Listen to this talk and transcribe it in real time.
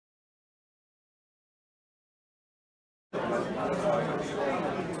All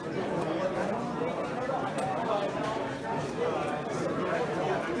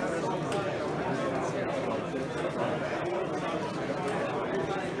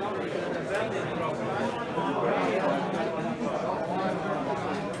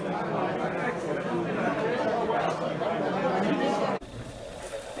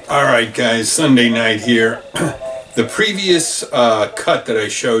right, guys, Sunday night here. The previous cut that I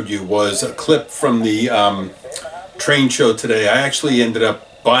showed you was a clip from the train show today. I actually ended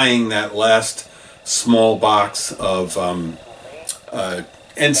up buying that last small box of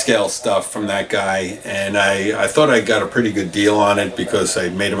N-scale stuff from that guy, and I thought I got a pretty good deal on it because I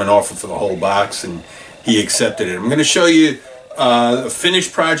made him an offer for the whole box and he accepted it. I'm going to show you a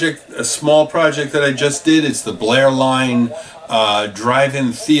finished project, a small project that I just did. It's the Blair Line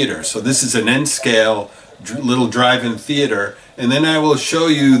drive-in theater. So this is an N-scale little drive-in theater, and then I will show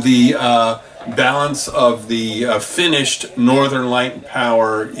you the balance of the finished Northern Light and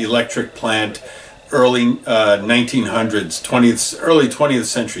Power electric plant, early 1900s, early 20th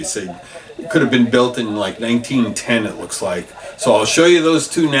century. So it could have been built in like 1910, it looks like. So I'll show you those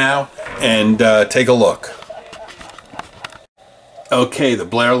two now and take a look. Okay, the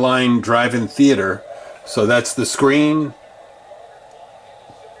Blair Line drive-in theater. So that's the screen,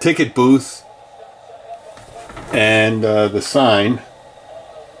 ticket booth, and the sign,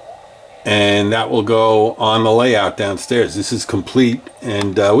 and that will go on the layout downstairs. This is complete,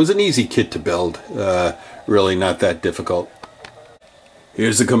 and it was an easy kit to build, really not that difficult.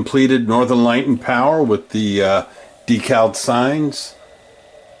 Here's a completed Northern Light and Power with the decaled signs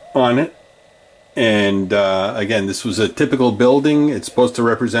on it. And again, this was a typical building. It's supposed to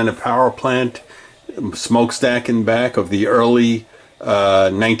represent a power plant, smokestack in back of the early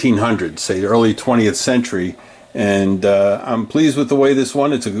 1900s, say early 20th century. And I'm pleased with the way this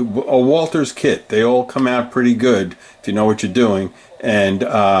one, it's a Walters kit. They all come out pretty good if you know what you're doing. And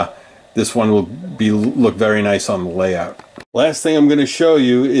this one will look very nice on the layout. Last thing I'm going to show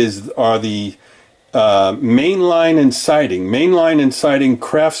you are the mainline and siding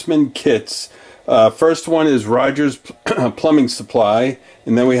Craftsman kits. First one is Rogers Plumbing Supply,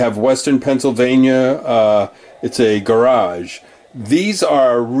 and then we have Western Pennsylvania. It's a garage. These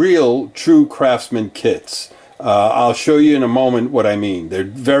are real, true Craftsman kits. I'll show you in a moment what I mean. They're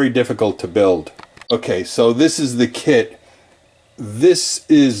very difficult to build. Okay, so this is the kit. This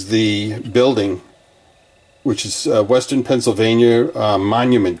is the building, which is Western Pennsylvania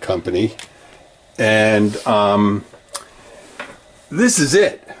Monument Company. And this is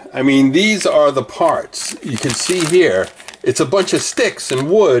it. I mean, these are the parts. You can see here, it's a bunch of sticks and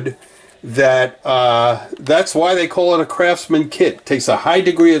wood that, that's why they call it a Craftsman kit. It takes a high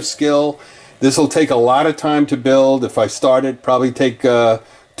degree of skill. This will take a lot of time to build. If I start it, probably take 2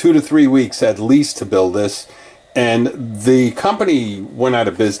 to 3 weeks at least to build this. And the company went out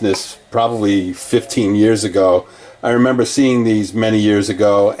of business probably 15 years ago. I remember seeing these many years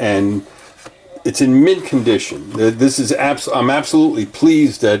ago, and it's in mint condition. This is I'm absolutely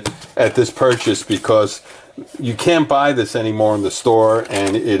pleased at this purchase because you can't buy this anymore in the store,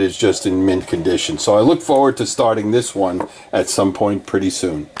 and it is just in mint condition. So I look forward to starting this one at some point pretty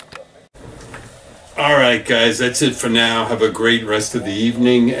soon. All right, guys, that's it for now. Have a great rest of the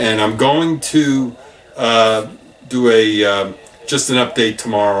evening, and I'm going to do just an update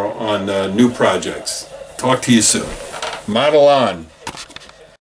tomorrow on new projects. Talk to you soon. Model on.